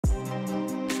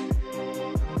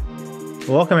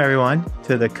Welcome, everyone,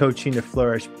 to the Coaching to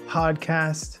Flourish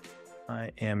podcast.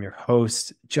 I am your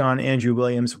host, John Andrew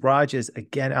Williams. Raj is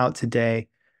again out today,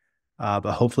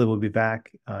 but hopefully we'll be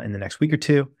back in the next week or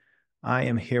two. I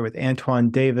am here with Antoine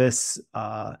Davis.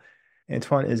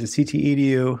 Antoine is a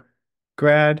CTEDU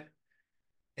grad,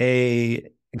 a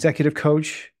executive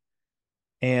coach,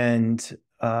 and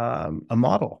a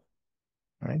model,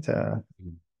 right?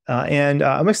 And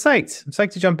I'm excited. I'm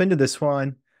psyched to jump into this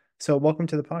one. So welcome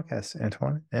to the podcast,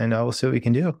 Antoine, and we'll see what we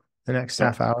can do the next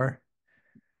half hour.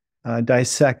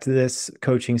 Dissect this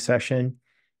coaching session.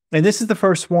 And this is the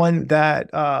first one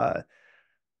that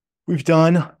we've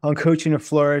done on Coaching to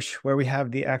Flourish, where we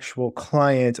have the actual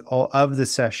client all of the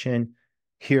session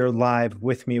here live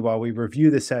with me while we review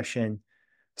the session.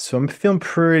 So I'm feeling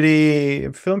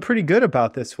pretty good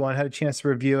about this one. I had a chance to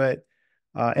review it.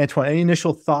 Antoine, any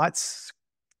initial thoughts,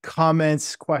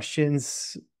 comments,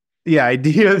 questions,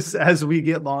 ideas as we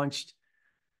get launched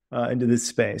into this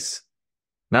space?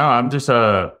 No, I'm just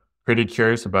pretty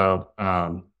curious about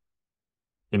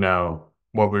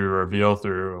what we reveal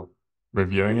through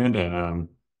reviewing it, and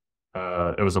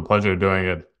it was a pleasure doing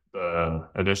it the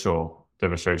initial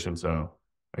demonstration. So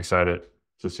excited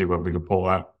to see what we can pull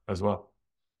out as well.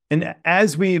 And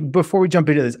before we jump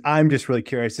into this, I'm just really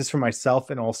curious, just for myself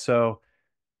and also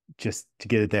just to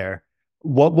get it there.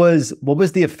 What was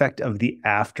the effect of the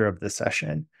after of the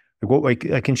session? Like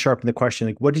I can sharpen the question.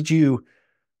 Like, what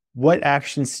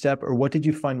action step or what did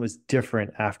you find was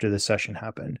different after the session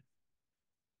happened?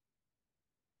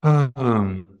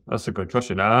 That's a good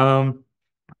question. I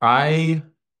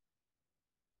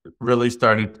really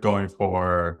started going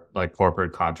for like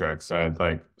corporate contracts.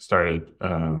 I started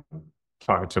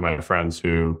talking to my friends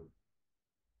who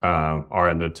are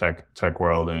in the tech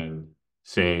world and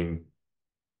seeing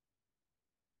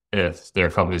if their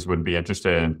companies would be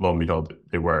interested, and lo and behold,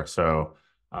 they were. So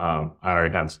I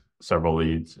already had several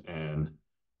leads, and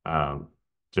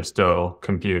just still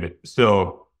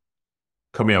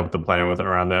coming up with the plan with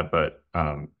around that. But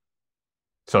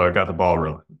so I got the ball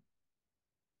rolling.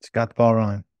 It's got the ball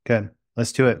rolling. Good.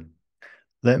 Let's do it.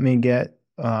 Let me get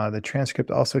the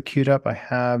transcript also queued up. I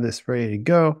have this ready to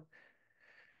go.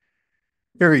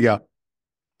 Here we go.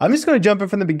 I'm just going to jump in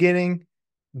from the beginning,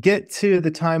 get to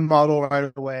the time model right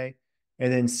away,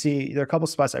 and then see there are a couple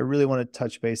spots I really want to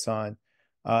touch base on.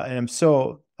 And I'm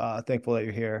so thankful that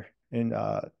you're here and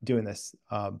doing this.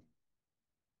 Let's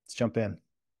jump in.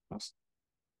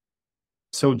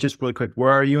 So just really quick,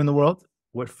 where are you in the world?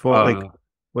 What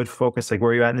focus, like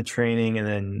where are you at in the training, and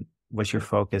then what's your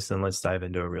focus? And let's dive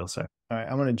into a real sec. All right,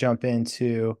 I'm going to jump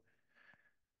into,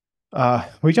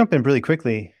 we jump in really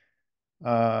quickly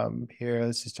here.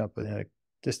 Let's just jump in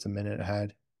just a minute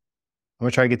ahead. I'm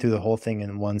gonna try to get through the whole thing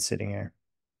in one sitting here.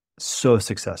 So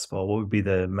successful. What would be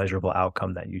the measurable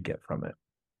outcome that you'd get from it?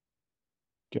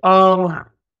 I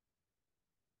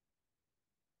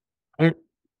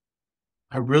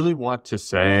really want to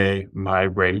say my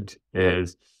rate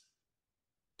is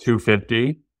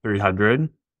 250, 300.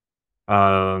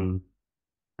 And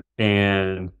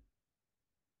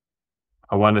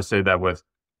I want to say that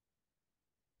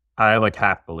I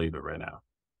half believe it right now.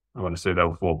 I want to say that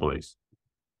with full beliefs.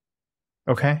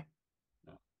 Okay.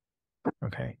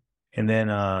 And then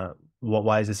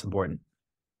why is this important?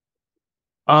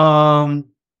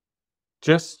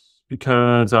 Just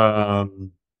because I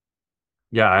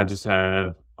just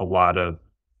have a lot of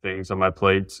things on my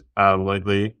plate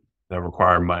lately that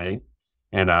require money.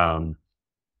 And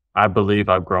I believe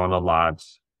I've grown a lot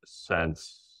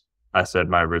since I said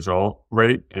my original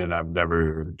rate, and I've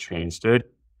never changed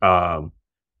it. And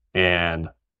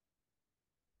I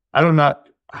don't know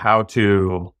how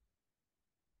to,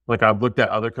 I've looked at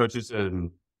other coaches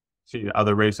and seen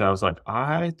other rates, and I was like,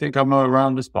 I think I'm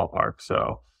around this ballpark.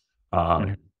 So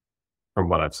from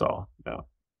what I saw, yeah.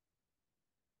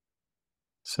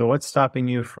 So what's stopping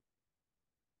you from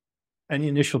any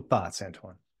initial thoughts,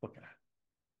 Antoine? Looking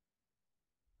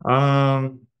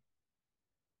at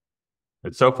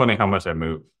it's so funny how much I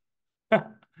move.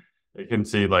 You can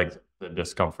see the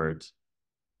discomfort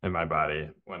in my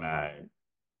body when I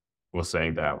was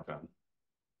saying the outcome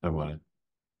I wanted.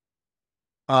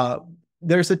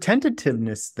 There's a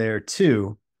tentativeness there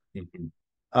too.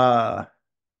 Mm-hmm.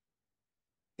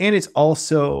 And it's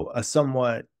also a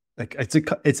somewhat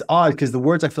it's odd because the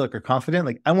words I feel like are confident.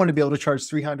 Like I want to be able to charge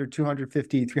 300,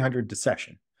 250, 300 to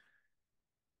session,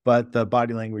 but the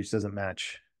body language doesn't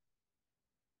match.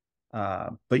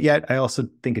 But yet I also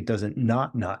think it doesn't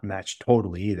not match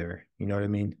totally either. You know what I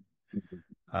mean?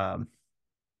 Mm-hmm.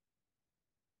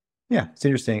 Yeah, it's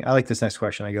interesting. I like this next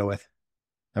question I go with.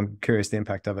 I'm curious the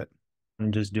impact of it.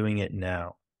 I'm just doing it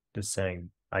now. Just saying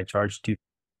I charge two.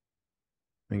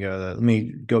 Let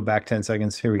me go back 10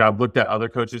 seconds. Here we go. I've looked at other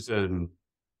coaches and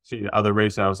see other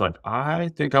races. And I was like, I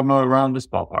think I'm around this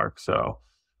ballpark. So,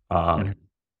 from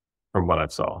what I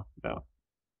saw, yeah.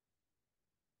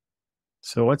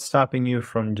 So what's stopping you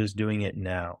from just doing it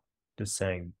now? Just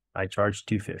saying, I charge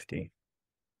 250.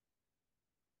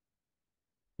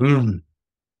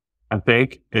 I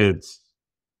think it's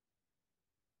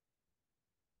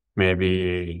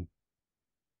maybe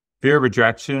fear of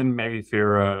rejection, maybe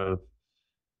fear of,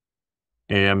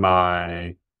 am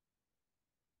I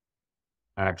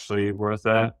actually worth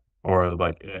that? Or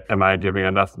like, am I giving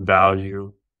enough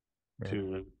value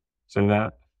to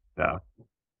that? Yeah.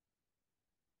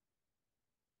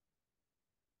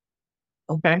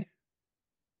 Okay.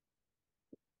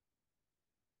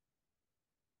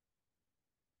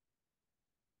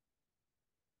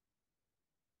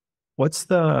 What's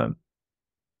the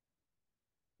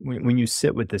when you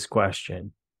sit with this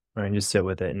question, right, and just sit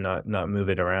with it and not move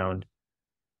it around?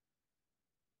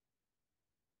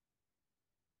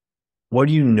 What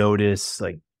do you notice,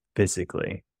 like,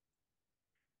 physically?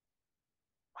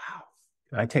 Wow,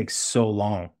 that takes so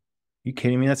long. You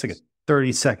kidding me? That's like a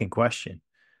 30-second question.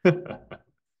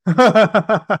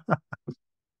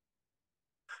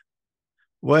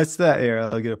 What's that? Here,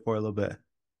 I'll get it for a little bit.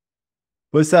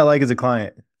 What's that like as a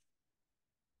client?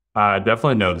 I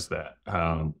definitely noticed that.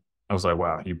 I was like,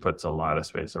 wow, he puts a lot of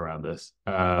space around this.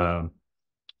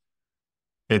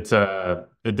 It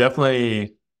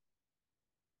definitely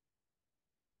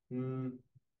it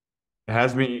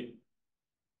has me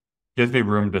gives me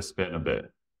room to spin a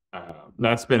bit.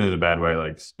 Not spin in a bad way,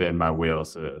 like spin my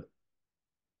wheels to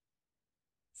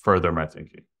further my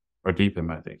thinking or deepen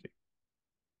my thinking.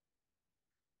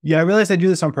 Yeah, I realize I do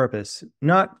this on purpose.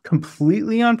 Not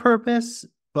completely on purpose,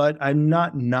 but I'm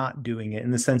not doing it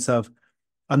in the sense of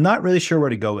I'm not really sure where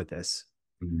to go with this.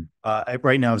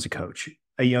 Right now as a coach.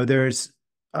 There's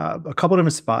a couple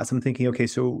different spots. I'm thinking, okay,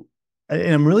 so,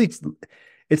 and I'm really,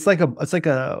 it's like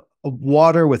a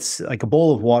water with like a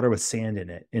bowl of water with sand in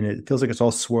it, and it feels like it's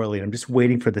all swirly. I'm just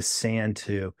waiting for the sand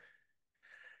to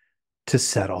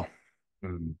settle,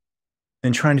 and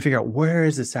trying to figure out, where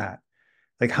is this at?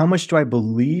 Like, how much do I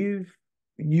believe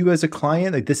you as a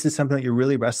client? Like, this is something that you're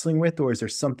really wrestling with, or is there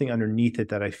something underneath it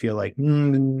that I feel like,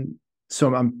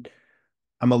 so I'm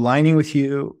aligning with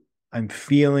you. I'm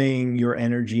feeling your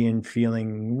energy and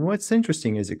feeling what's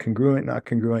interesting. Is it congruent, not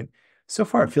congruent? So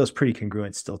far, it feels pretty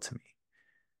congruent still to me.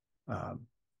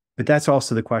 But that's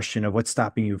also the question of what's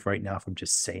stopping you right now from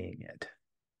just saying it.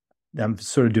 I'm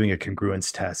sort of doing a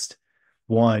congruence test.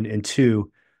 One, and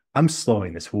two, I'm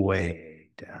slowing this way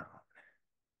down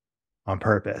on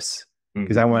purpose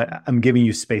because I'm giving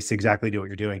you space to exactly do what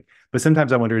you're doing. But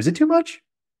sometimes I wonder, is it too much?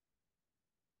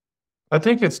 I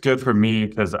think it's good for me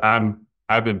because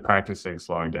I've been practicing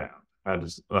slowing down.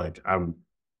 I'm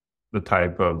the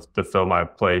type of to fill my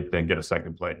plate, then get a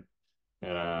second plate.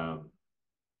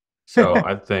 So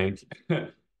I think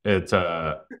it's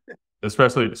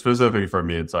especially specifically for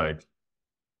me, it's like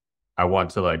I want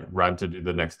to like run to do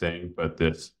the next thing, but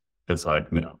it's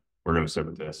like, no, we're gonna sit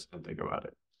with this and think about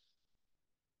it.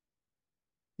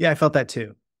 Yeah, I felt that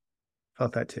too. All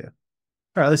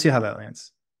right, let's see how that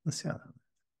lands.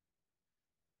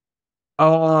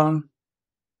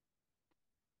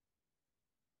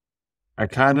 I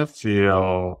kind of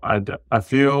feel I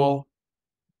feel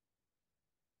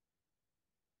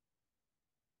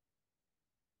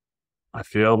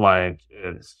like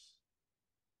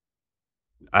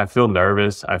I feel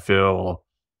nervous. I feel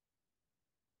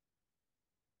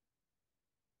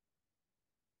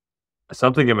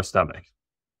something in my stomach.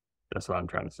 That's what I'm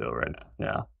trying to feel right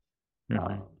now.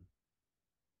 Yeah.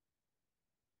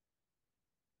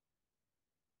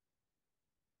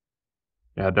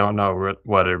 Yeah, I don't know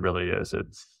what it really is.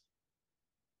 It's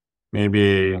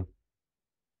maybe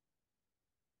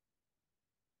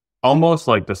almost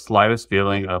like the slightest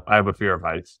feeling of I have a fear of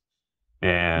heights,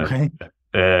 and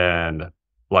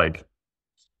like,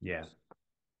 yeah,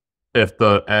 if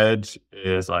the edge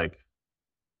is like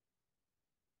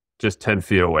just 10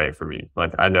 feet away from me,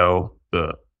 like I know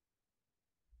the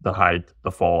height,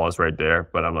 the fall is right there,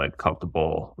 but I'm like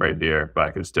comfortable right here,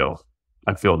 but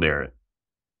I feel near it.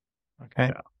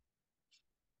 Okay. Yeah.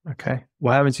 Okay.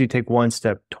 What happens if you take one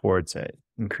step towards it,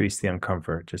 increase the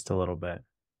uncomfort just a little bit?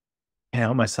 Can't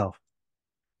help myself.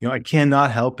 I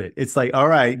cannot help it. It's like, all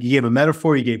right, you gave a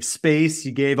metaphor, you gave space,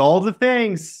 you gave all the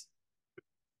things.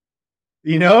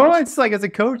 It's like as a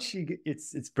coach,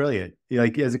 it's brilliant.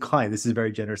 Like as a client, this is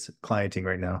very generous clienting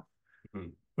right now.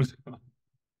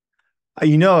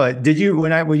 Did you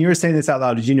when you were saying this out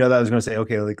loud, did you know that I was going to say,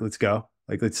 okay, like let's go,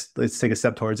 like let's take a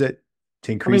step towards it?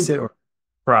 to I mean, increase it, or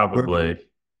probably.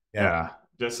 yeah, Yeah.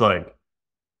 Just like,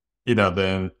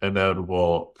 the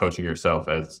inevitable coaching yourself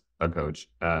as a coach.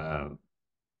 Uh,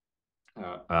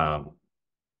 um,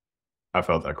 I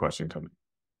felt that question coming.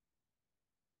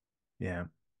 yeah,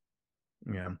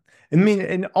 yeah. I mean,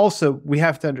 and also we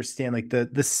have to understand like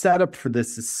the setup for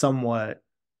this is somewhat,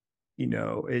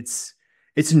 it's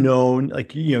known,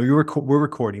 like, we're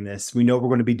recording this. We know we're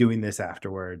going to be doing this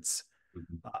afterwards.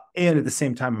 Mhm. And at the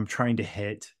same time, I'm trying to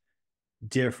hit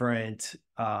different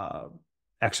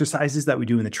exercises that we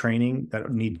do in the training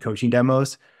that need coaching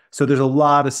demos. So there's a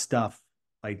lot of stuff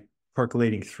like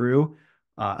percolating through.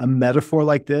 A metaphor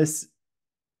like this,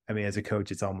 I mean, as a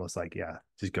coach, it's almost like, yeah,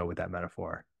 just go with that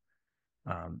metaphor.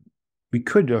 Um, we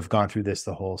could have gone through this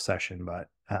the whole session, but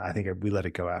I think we let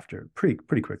it go after pretty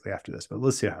quickly after this. But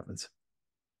let's see what happens.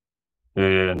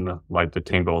 And like the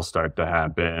tingles start to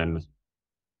happen.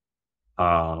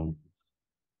 Um,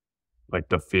 like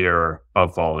the fear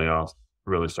of falling off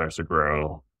really starts to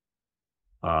grow.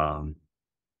 Um,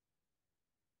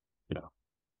 yeah.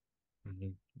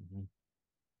 Mhm, mhm.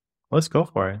 Let's go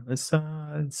for it. Let's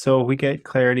so we get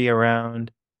clarity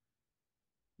around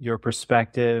your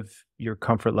perspective, your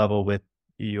comfort level with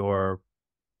your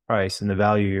price and the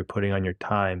value you're putting on your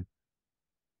time.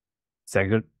 Is that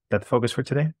good? That the focus for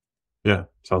today? Yeah.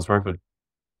 Sounds perfect.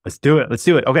 Let's do it. Let's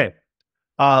do it. Okay.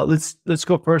 Let's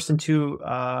go first into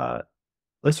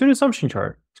let's do an assumption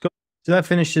chart. Let's go. So that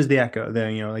finishes the echo.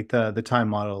 Then like the time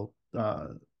model.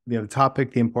 The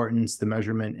topic, the importance, the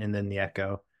measurement, and then the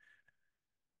echo.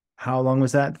 How long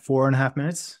was that? 4.5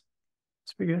 minutes.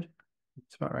 It's pretty good.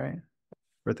 It's about right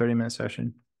for a 30-minute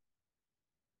session.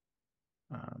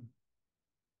 Um,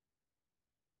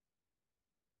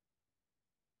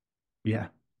 yeah.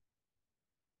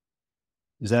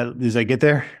 Does that get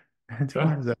there? Yeah.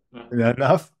 Is that, Yeah. is that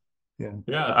enough? Yeah.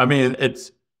 Yeah. I mean,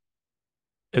 it's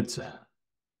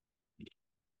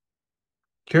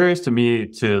curious to me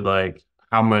to like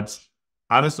how much,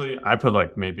 honestly, I put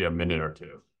like maybe a minute or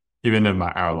two, even in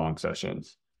my hour-long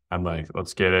sessions. I'm like,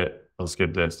 let's get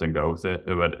this and go with it.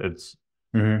 But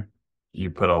Hmm. you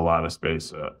put a lot of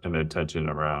space and attention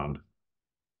around,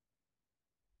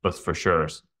 but for sure,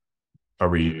 are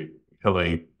we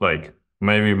killing, like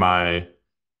maybe my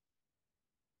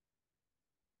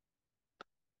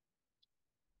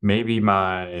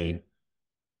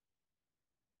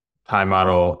time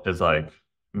model is like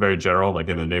very general, like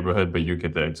in the neighborhood, but you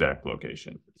get the exact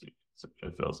location.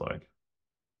 It feels like.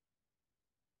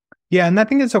 Yeah, and I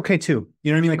think it's okay too.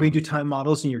 You know what I mean? Like when you do time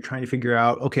models and you're trying to figure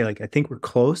out, okay, like I think we're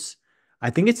close. I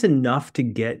think it's enough to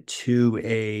get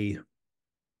to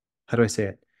how do I say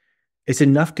it? It's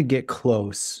enough to get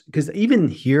close because even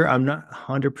here, I'm not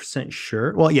 100%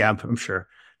 sure. Well, yeah, I'm sure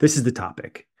this is the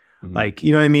topic. Mhm. Like,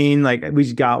 you know what I mean? Like we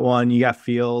just got one, you got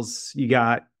feels, you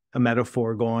got a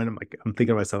metaphor going. I'm thinking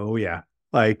to myself, oh yeah,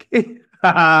 like,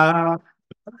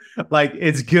 like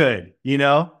it's good, you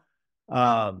know?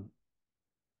 Um,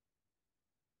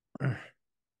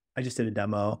 I just did a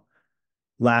demo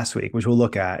last week, which we'll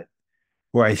look at,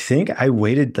 where I think I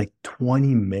waited like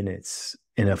 20 minutes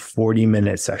in a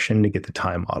 40-minute session to get the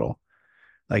time model.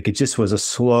 Like it was a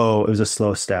slow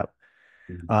step.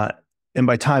 Mhm. Uh, and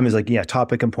by time is like, yeah,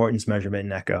 topic, importance, measurement,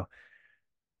 and echo.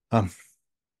 Um,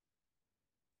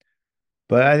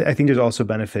 but I think there's also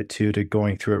benefit to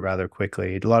going through it rather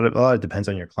quickly. A lot of depends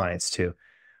on your clients too.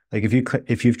 Like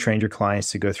if you've trained your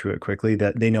clients to go through it quickly,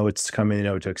 that they know it's coming, they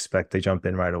know what to expect, they jump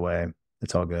in right away.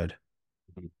 It's all good.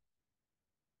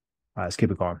 Let's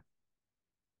keep it going.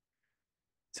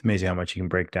 It's amazing how much you can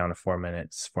break down a 4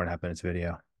 minutes, 4.5 minutes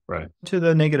video. Right. To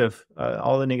the negative,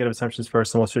 all the negative assumptions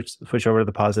first, and we'll switch over to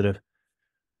the positive.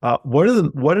 What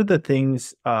are the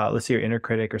things? Let's see, your inner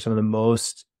critic or some of the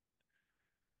most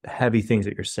heavy things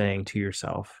that you're saying to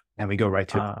yourself, and we go right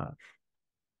to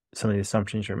some of the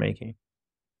assumptions you're making.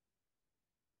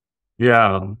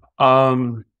 Yeah.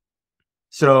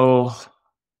 So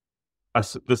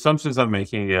the assumptions I'm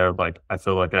making, yeah, like I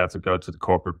feel like I have to go to the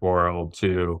corporate world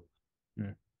to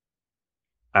Mm.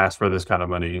 ask for this kind of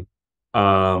money.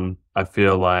 I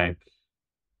feel like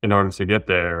in order to get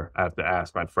there, I have to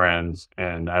ask my friends,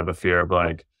 and I have a fear of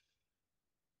like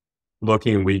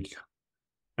looking weak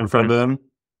in front of them,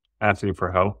 asking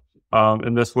for help.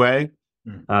 In this way,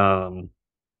 Mm. um,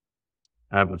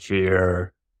 I have a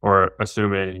fear or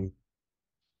assuming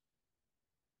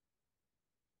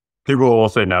people will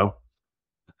say no.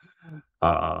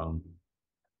 Um,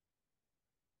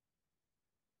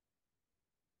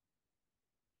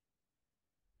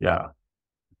 yeah,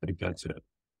 I think that's it.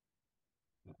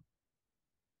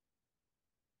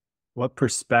 What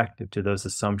perspective do those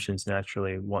assumptions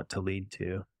naturally want to lead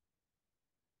to?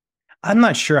 I'm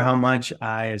not sure how much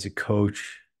as a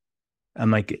coach, I'm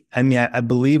like, I mean, I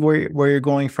believe where you're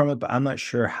going from it, but I'm not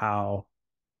sure how.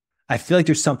 I feel like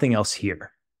there's something else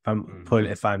here.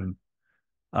 Mm. If I'm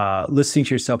listening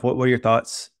to yourself, what are your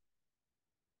thoughts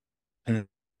in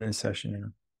a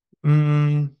session?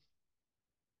 Mm,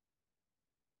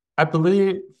 I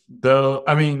believe though,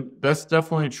 I mean, that's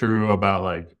definitely true about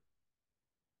like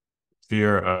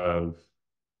fear of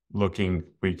looking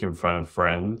weak in front of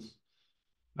friends.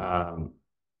 Um,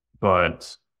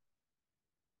 but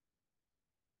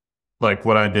like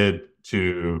what I did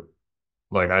to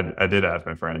like I did ask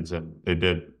my friends and they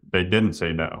didn't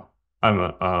say no.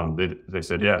 They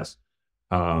said yes.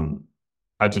 Um,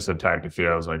 I just attacked the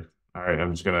fear. I was like, all right,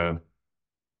 I'm just gonna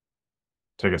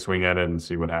take a swing at it and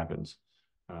see what happens.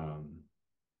 Um,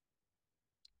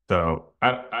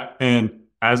 and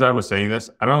as I was saying this,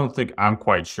 I don't think I'm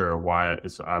quite sure why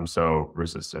I'm so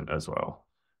resistant as well.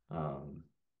 Um,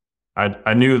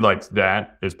 I knew like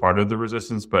that is part of the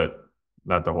resistance, but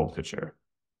not the whole picture.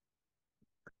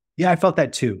 Yeah, I felt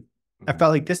that too. I Mhm,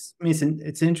 felt like this I mean,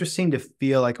 it's interesting to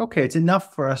feel like, okay, it's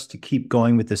enough for us to keep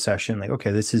going with the session. Like,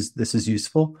 okay, this is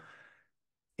useful.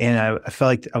 And I felt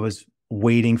like I was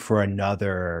waiting for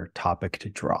another topic to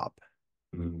drop,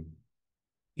 mhm,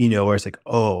 where it's like,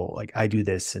 oh, like I do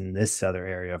this in this other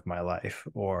area of my life,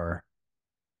 or,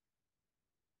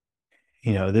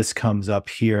 this comes up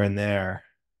here and there.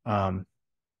 Um,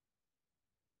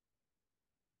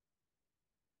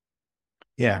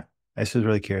 yeah, I just was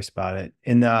really curious about it.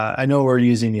 And I know we're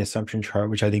using the assumption chart,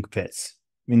 which I think fits.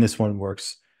 I mean, this one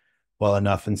works well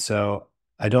enough. And so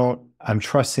I'm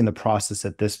trusting the process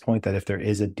at this point that if there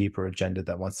is a deeper agenda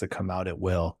that wants to come out, it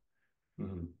will.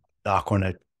 mhm, Not going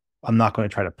to, I'm not going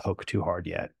to try to poke too hard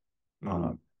yet. mhm.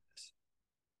 Um,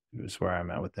 is where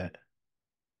I'm at with it.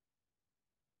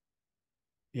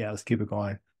 Yeah, let's keep it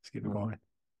going. Let's keep it Mhm. going.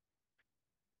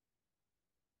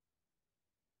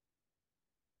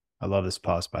 I love this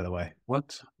pause, by the way.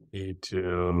 What need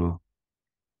to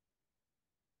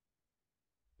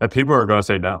that people are going to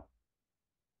say no.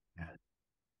 Yeah.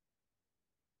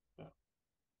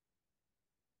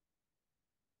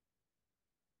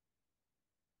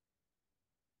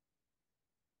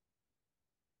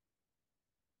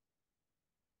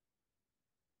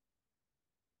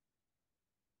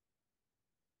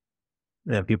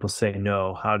 Yeah, people say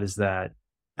no. How does that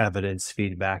evidence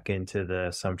feed back into the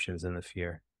assumptions and the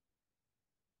fear?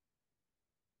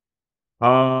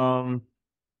 Um,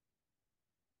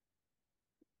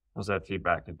 how's that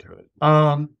feedback into it?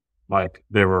 Like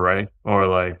they were right, or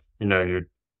like you're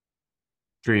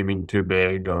dreaming too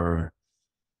big, or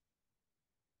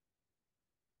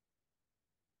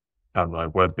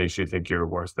like what makes you think you're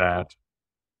worth that?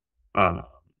 Uh,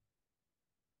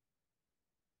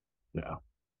 yeah.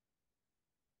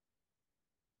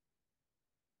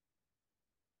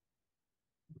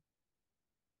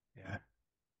 Yeah.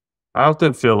 I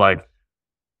often feel like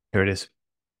Here it is.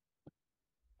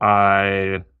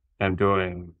 I am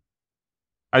doing.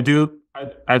 I do.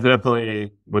 I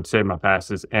definitely would say my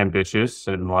past is ambitious,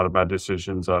 and a lot of my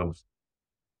decisions have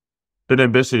been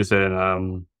ambitious,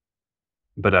 and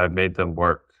but I've made them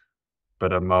work.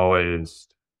 But I'm always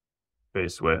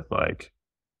faced with like,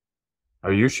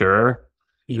 are you sure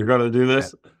you're gonna do Yeah.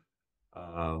 this?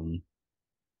 Um,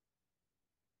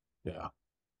 yeah.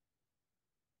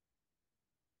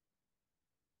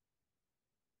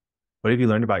 What have you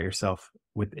learned about yourself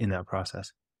within that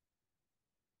process?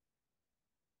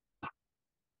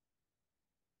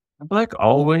 I'm like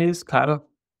always kind of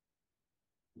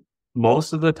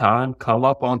most of the time come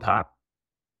up on top.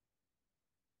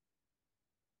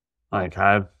 Like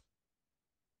I've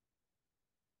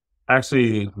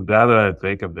actually, now that I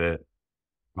think of it,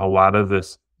 a lot of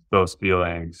those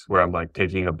feelings where I'm like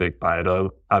taking a big bite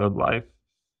out of life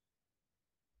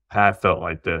have felt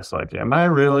like this. Like, am I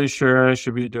really sure I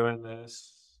should be doing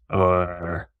this?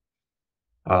 Or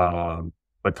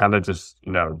but kind of just,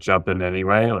 jumping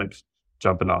anyway, like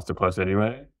jumping off the cliff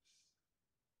anyway.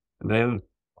 And then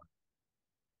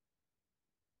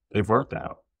they've worked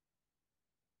out.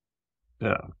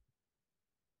 Yeah.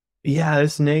 Yeah,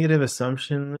 this negative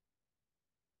assumption.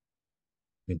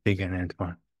 Big and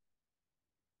Antoine.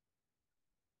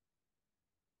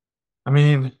 I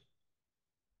mean,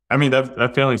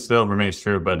 that feeling still remains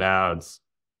true, but now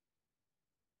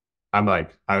I'm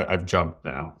like, I've jumped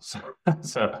now.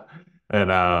 So,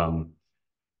 and, um,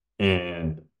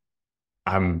 and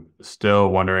I'm still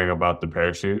wondering about the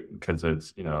parachute because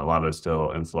it's, a lot of it's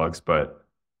still in flux, but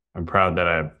I'm proud that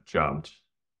I've jumped.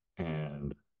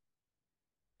 And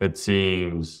it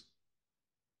seems,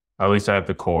 at least I have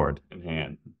the cord in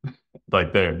hand.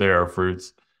 Like there are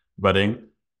fruits budding.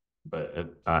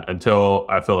 but until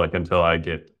I feel like until I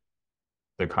get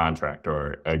the contract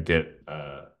or I get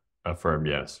a firm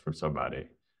yes from somebody,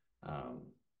 um,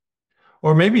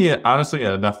 or maybe honestly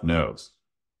enough no's,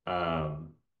 um,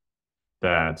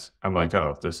 that I'm like,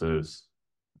 oh, this is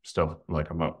still like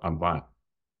I'm fine.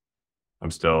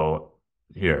 I'm still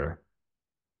here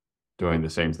doing the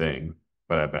same thing,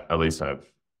 but at least I've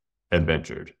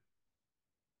adventured.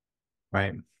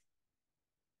 Right.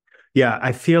 Yeah,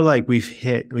 I feel like we've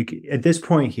hit like at this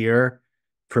point here,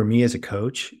 for me as a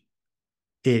coach,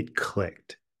 it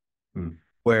clicked Mm,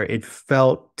 where it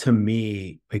felt to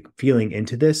me like feeling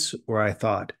into this where I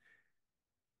thought,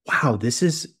 wow, this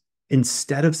is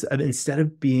instead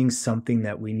of being something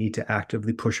that we need to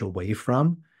actively push away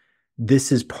from,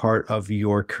 this is part of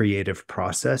your creative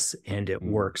process and it mm,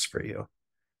 works for you.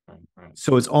 right, right.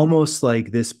 So it's almost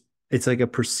like this, it's like a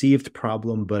perceived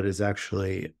problem, but is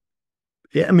actually,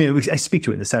 yeah, I mean, I speak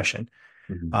to it in the session.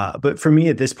 Mhm, But for me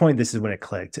at this point, this is when it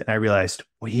clicked. And I realized,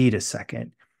 wait a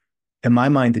second. In my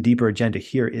mind, the deeper agenda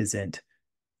here isn't,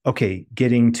 okay,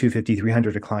 getting 250,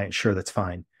 300 a client, sure, that's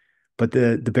fine. But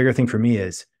the bigger thing for me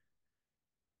is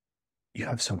you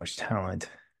have so much talent.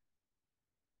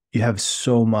 You have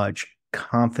so much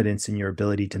confidence in your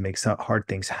ability to make some hard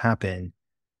things happen.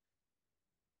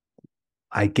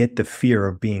 I get the fear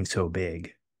of being so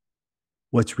big.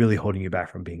 What's really holding you back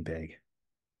from being big?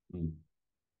 mm,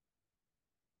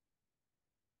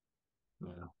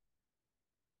 yeah.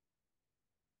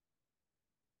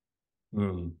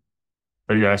 Mm.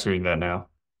 Are you answering that now?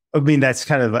 I mean, that's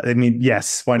kind of, I mean,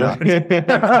 yes, why not?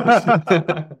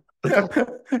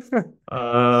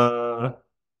 I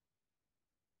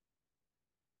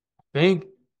think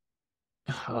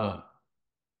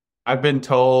I've been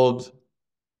told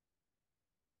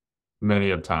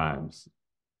many of times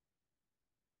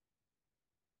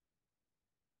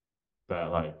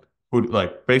that like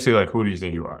basically like who do you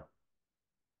think you are?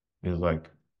 He's like,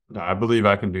 no, I believe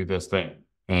I can do this thing.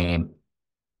 And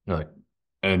you're like,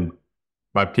 and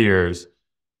my peers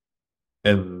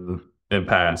in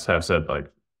past have said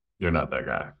like, you're not that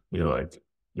guy. You're like,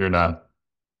 you're not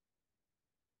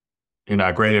you're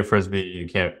not great at frisbee. You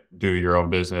can't do your own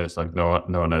business. Like no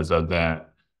one has done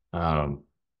that. Um,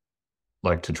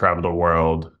 like to travel the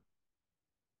world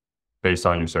based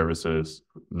on your services.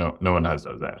 No one has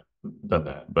done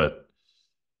that. But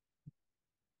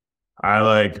I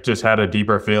like just had a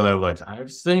deeper feeling of like, I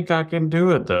think I can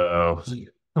do it though.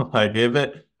 Like if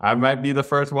it I might be the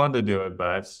first one to do it, but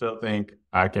I still think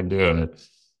I can do it.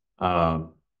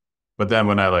 Um, but then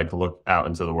when I like look out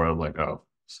into the world, like, oh,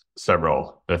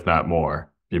 several, if not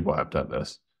more, people have done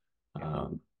this.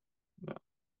 Um,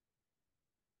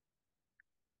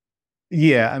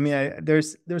 Yeah, I mean,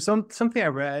 there's something I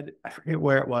read, I forget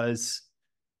where it was.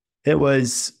 It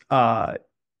was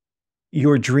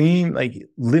your dream, like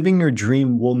living your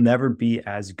dream will never be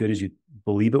as good as you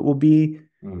believe it will be,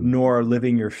 mm, nor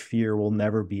living your fear will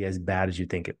never be as bad as you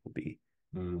think it will be.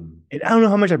 mm, And I don't know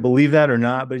how much I believe that or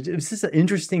not, but it's just an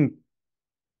interesting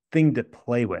thing to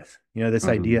play with. You know, this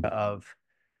idea mm, of,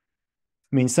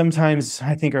 I mean, sometimes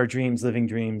I think our dreams, living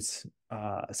dreams,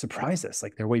 surprise us.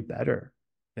 Like they're way better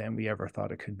than we ever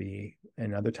thought it could be.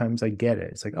 And other times I get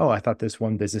it. It's like, oh, I thought this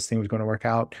one business thing was going to work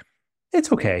out. It's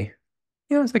okay.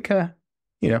 You know, it's like,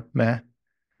 meh,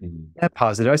 mm, yeah,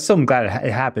 positive. I still am glad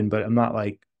it happened, but I'm not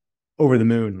like over the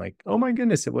moon. Like, oh my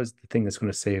goodness, it was the thing that's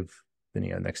going to save the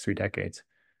next 3 decades.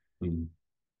 mm,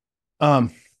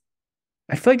 Um,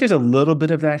 I feel like there's a little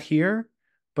bit of that here,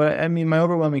 but I mean, my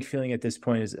overwhelming feeling at this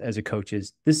point is as a coach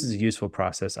is this is a useful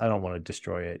process. I don't want to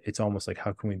destroy it. It's almost like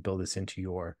how can we build this into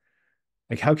your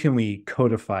like how can we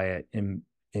codify it and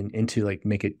into like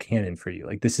make it canon for you?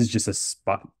 Like this is just a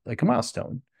spot, like a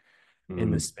milestone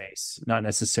in this mm. space, not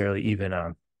necessarily even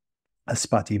a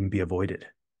spot to even be avoided.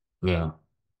 Yeah,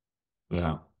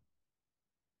 yeah,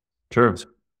 true. So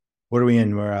what are we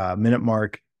in? We're minute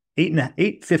mark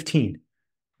 8:15,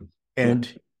 Yeah,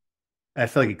 and I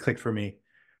feel like it clicked for me.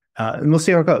 And we'll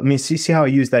see how it goes. I mean, see how I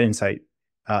use that insight,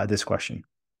 this question.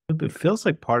 It feels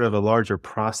like part of a larger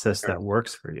process that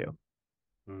works for you.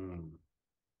 mm.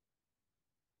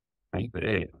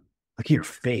 Maybe. Look at your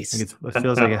face. It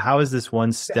feels like how is this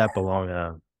one step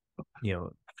along you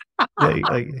know,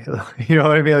 like you know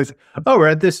what I mean? It's, oh, we're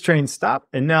at this train stop,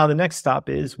 and now the next stop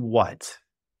is what?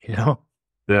 You know?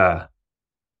 Yeah.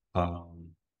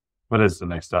 What is the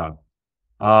next stop?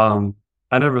 Um,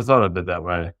 I never thought of it that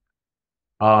way.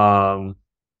 Um,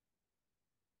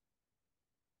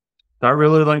 I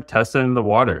really like testing the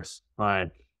waters.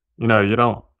 Like, you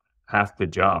don't have to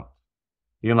jump.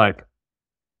 You can like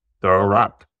throw a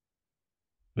rock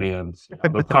and see how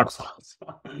the rock falls.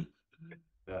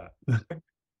 Yeah.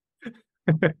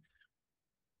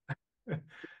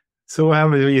 So what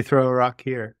happens when you throw a rock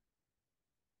here?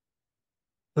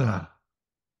 Ugh.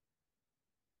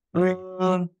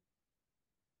 Um,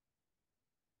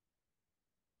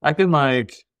 I can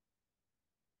like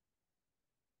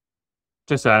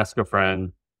just ask a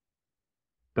friend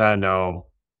that I know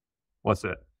what's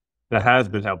it that has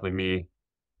been helping me,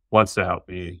 wants to help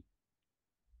me,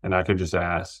 and I could just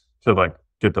ask to like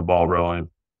get the ball rolling,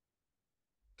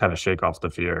 kind of shake off the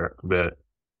fear a bit.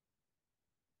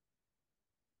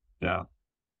 Yeah.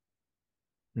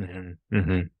 Hmm.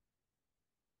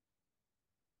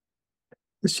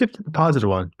 Let's shift to the positive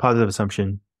one, positive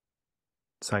assumption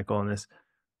cycle in this.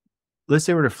 Let's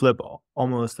say we're to flip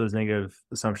almost those negative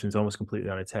assumptions almost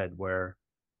completely on its head, where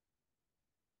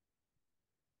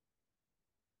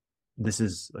this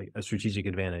is like a strategic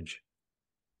advantage.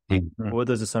 Mhm. What would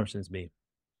those assumptions be?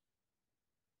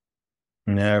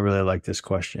 Yeah, I really like this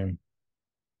question.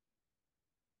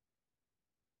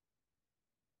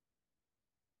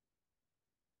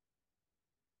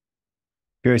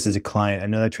 Curious as a client, I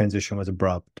know that transition was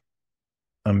abrupt.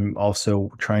 I'm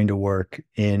also trying to work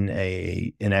in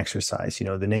an exercise,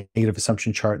 the negative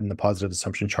assumption chart and the positive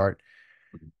assumption chart,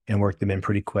 and work them in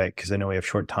pretty quick because I know we have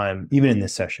short time, even in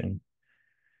this session.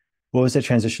 What was that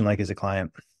transition like as a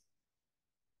client?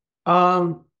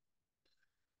 Um,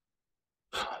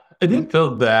 it didn't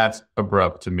feel that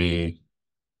abrupt to me.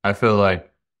 I feel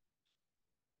like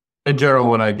in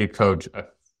general, when I get coached,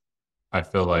 I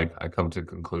feel like I come to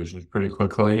conclusions pretty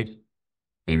quickly,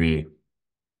 maybe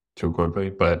too quickly,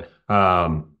 but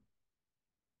or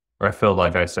I feel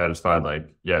like I satisfied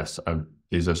like, yes,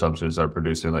 these assumptions are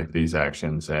producing like these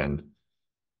actions, and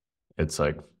it's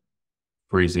like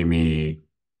freezing me.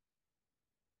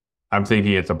 I'm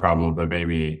thinking it's a problem, but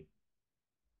maybe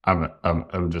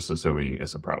I'm just assuming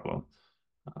it's a problem.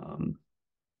 Um,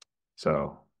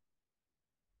 so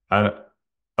I,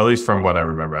 at least from what I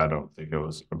remember, I don't think it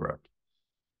was abrupt.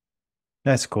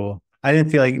 That's cool. I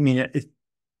didn't feel like,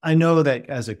 I know that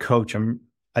as a coach,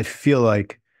 I feel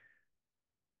like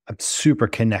I'm super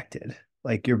connected.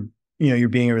 Like you're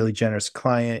being a really generous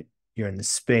client. You're in the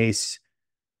space.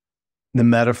 The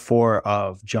metaphor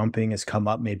of jumping has come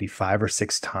up maybe 5 or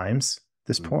 6 times at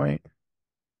this Mhm. point.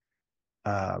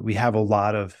 We have a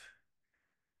lot of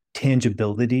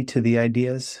tangibility to the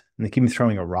ideas, and they keep me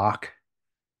throwing a rock,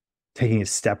 taking a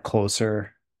step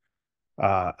closer.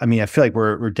 I feel like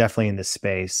we're definitely in this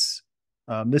space.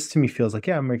 This to me feels like,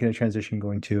 yeah, I'm making a transition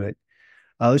going to it.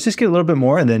 Let's just get a little bit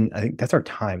more, and then I think that's our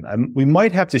time. We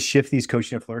might have to shift these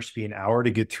coaching and flourish to be an hour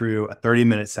to get through a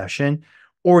 30-minute session,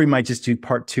 or we might just do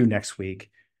part two next week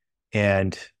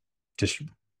and just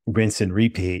rinse and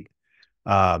repeat.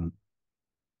 Um,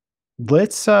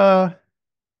 let's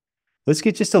let's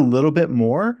get just a little bit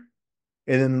more,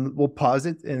 and then we'll pause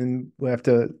it, and we'll have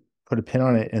to put a pin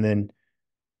on it, and then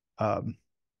um,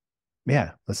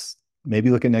 yeah, let's maybe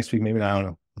look at next week. Maybe not, I don't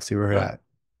know. Let's see where we're Yeah, at.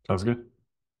 sounds good.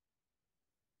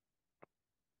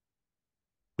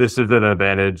 This is an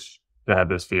advantage to have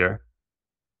this fear.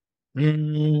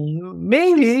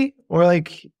 Maybe, or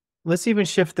like, let's even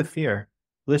shift the fear.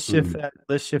 Let's shift Mhm. that.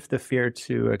 Let's shift the fear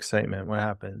to excitement. What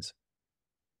happens?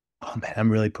 Oh man,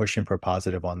 I'm really pushing for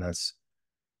positive on this.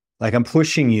 Like I'm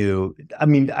pushing you. I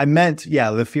meant, yeah,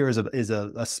 the fear is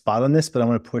a spot on this, but I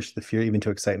want to push the fear even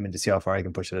to excitement to see how far I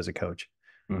can push it as a coach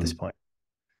at this Mhm. point.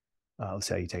 Let's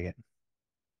see how you take it.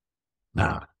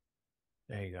 Nah,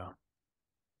 There you go.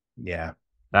 Yeah.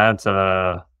 that's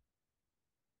I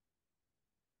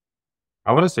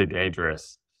want to say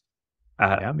dangerous.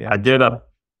 Yeah. Yeah. I did a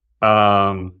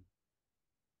um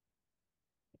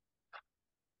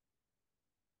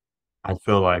I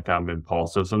feel like I'm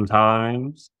impulsive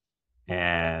sometimes,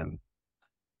 and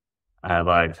I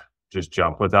like just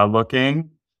jump without looking,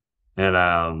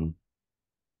 and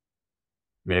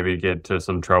maybe get to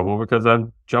some trouble because I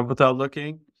jump without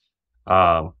looking.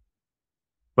 Um,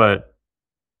 but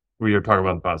we were talking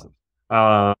about the positive.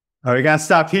 Oh, we gotta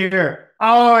stop here.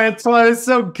 Oh, it's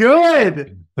so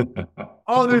good.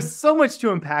 Oh, there's so much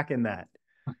to unpack in that.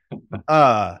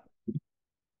 Uh,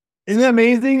 isn't that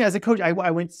amazing? As a coach, I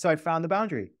went, so I found the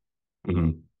boundary.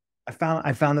 Mhm, I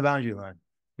found the boundary line.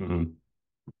 mhm.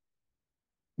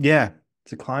 Yeah,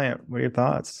 it's a client. What are your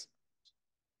thoughts?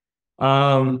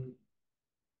 Um,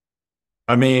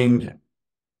 I mean,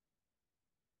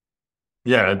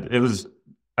 yeah, it was.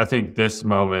 I think this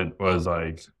moment was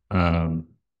like, at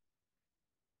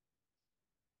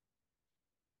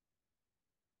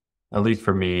least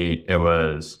for me, it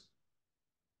was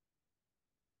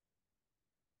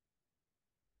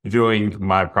viewing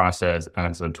my process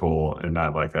as a tool and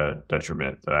not like a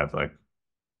detriment that I've like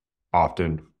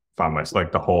often found myself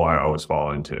like the hole I always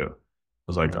fall into. I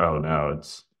was like, Mhm. oh no,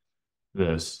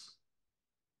 this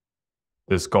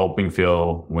gulping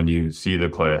feel when you see the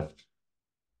cliff,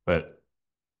 but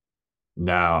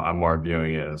now I'm more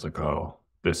viewing it as like, oh,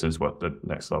 this is what the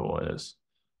next level is.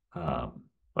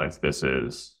 Like this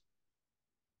is,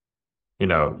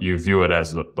 you view it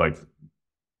as like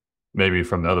maybe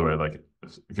from the other way, like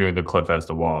viewing the cliff as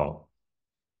the wall,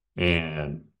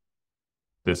 and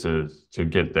this is to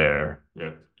get there.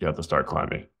 You have to start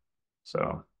climbing.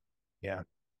 So Yeah.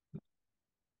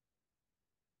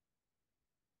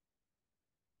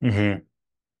 Mhm.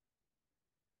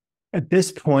 At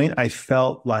this point, I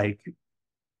found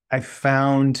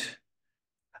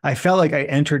I felt like I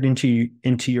entered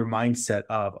into your mindset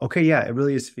of, okay, yeah, it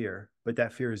really is fear, but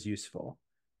that fear is useful.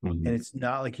 And mhm, it's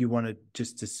not like you want to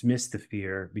just dismiss the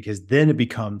fear, because then it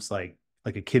becomes like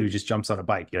a kid who just jumps on a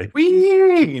bike. You're like,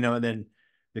 wee, and then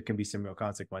there can be some real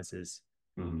consequences.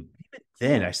 mhm.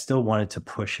 Then I still wanted to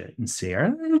push it and see,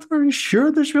 are you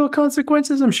sure there's real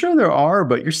consequences? I'm sure there are,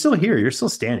 but you're still here. You're still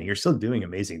standing. You're still doing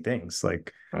amazing things.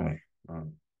 Like, Right.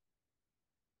 Um,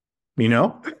 you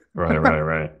know?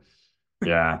 right.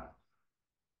 Yeah.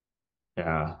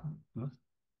 Yeah.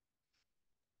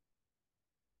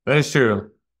 That is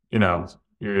true. You're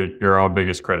your own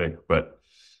biggest critic, but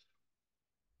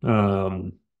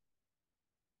um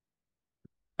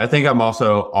I think I'm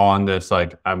also on this,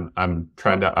 like I'm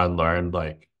trying to unlearn,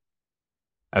 like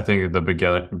I think at the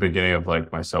beginning of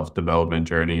like my self-development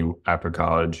journey after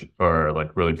college, or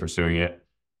like really pursuing it,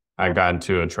 I got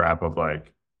into a trap of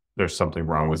like there's something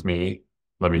wrong with me.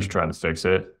 Let me try to fix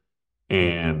it.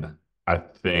 And I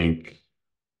think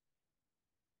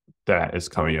that is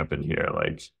coming up in here.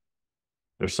 Like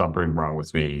there's something wrong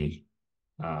with me.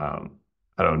 Um,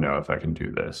 I don't know if I can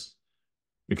do this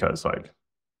because like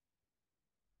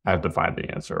I have to find the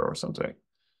answer or something.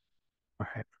 All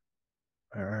right.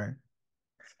 All right.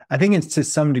 I think it's to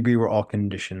some degree, we're all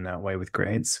conditioned that way with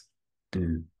grades.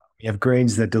 Mm, You have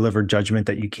grades that deliver judgment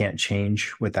that you can't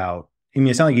change without. I mean,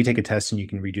 it's not like you take a test and you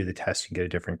can redo the test and get a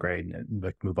different grade and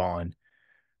like move on.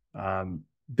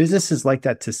 Business is like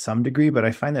that to some degree, but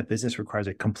I find that business requires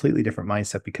a completely different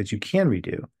mindset because you can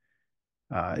redo.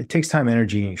 It takes time,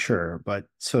 energy, sure, but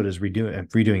so does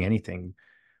redoing anything.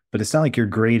 But it's not like you're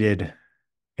graded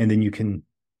and then you can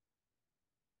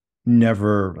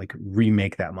never like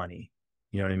remake that money.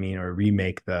 You know what I mean? Or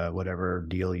remake the whatever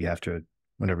deal you have to,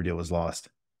 whatever deal was lost.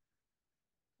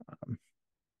 Um,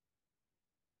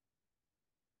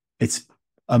 it's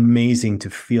amazing to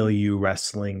feel you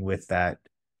wrestling with that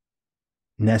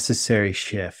necessary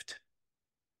shift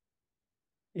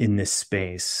in this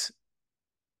space,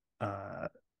 uh,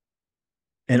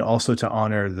 and also to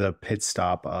honor the pit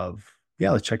stop of,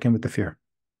 yeah, let's check in with the fear.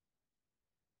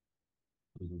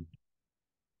 mhm,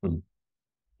 mhm.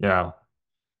 Yeah.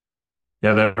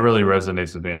 Yeah, that really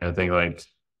resonates with me. I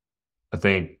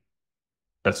think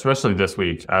especially this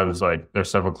week, I was like, there's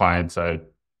several clients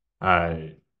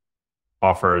I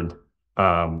offered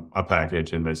a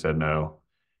package and they said no.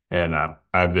 And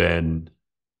I've been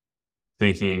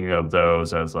thinking of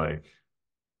those as like,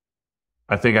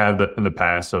 I think I have in the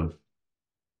past of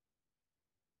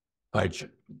like,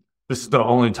 this is the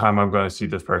only time I'm going to see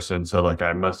this person. So like,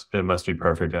 it must be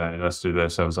perfect. And I must do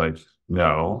this. I was like,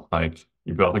 no, like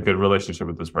you built a good relationship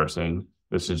with this person.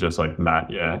 This is just like,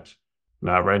 not yet,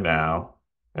 not right now.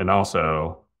 And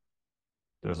also,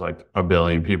 there's like a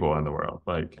billion people in the world.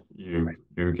 Like Right.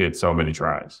 you get so many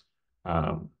tries.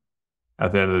 Um,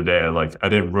 at the end of the day, like I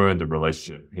didn't ruin the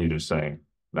relationship. He just saying,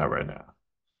 not right now.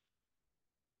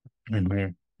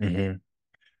 Mhm. Mhm.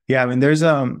 Yeah, I mean, I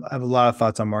have a lot of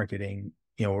thoughts on marketing,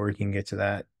 where we can get to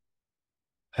that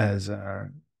as,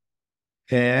 and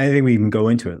I think we can go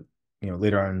into it,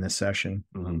 later on in this session.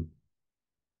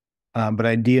 Mm-hmm. But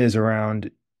ideas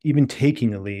around even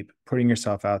taking a leap, putting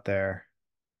yourself out there,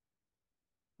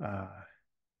 uh,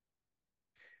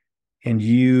 and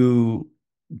you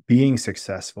being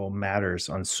successful matters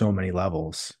on so many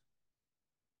levels,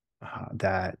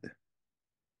 that,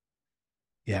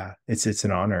 yeah, it's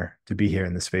an honor to be here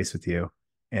in the space with you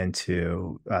and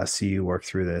to see you work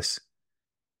through this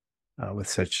with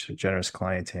such generous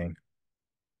clienting.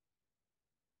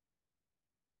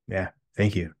 Yeah,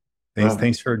 thank you.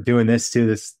 Thanks for doing this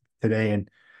today. And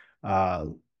uh,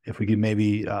 if we could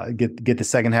maybe get the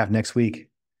second half next week.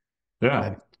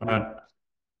 Yeah. That'd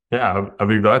Yeah. I'd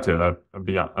be glad to.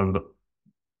 It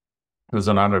was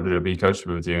an honor to be coached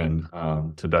with you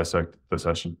and to dissect the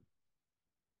session.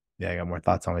 Yeah, I got more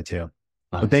thoughts on it too.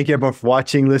 Well, Nice. thank you everyone for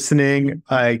watching, listening.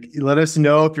 Let us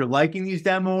know if you're liking these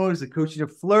demos, the coaching to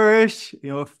flourish.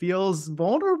 It feels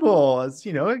vulnerable. As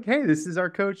like, hey, this is our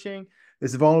coaching.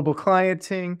 This is vulnerable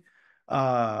clienting.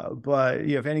 But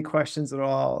you have any questions at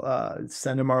all,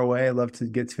 send them our way. I'd love to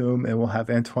get to them, and we'll have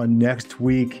Antoine next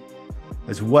week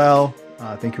as well.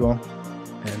 Thank you all,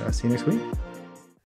 and I'll see you next week.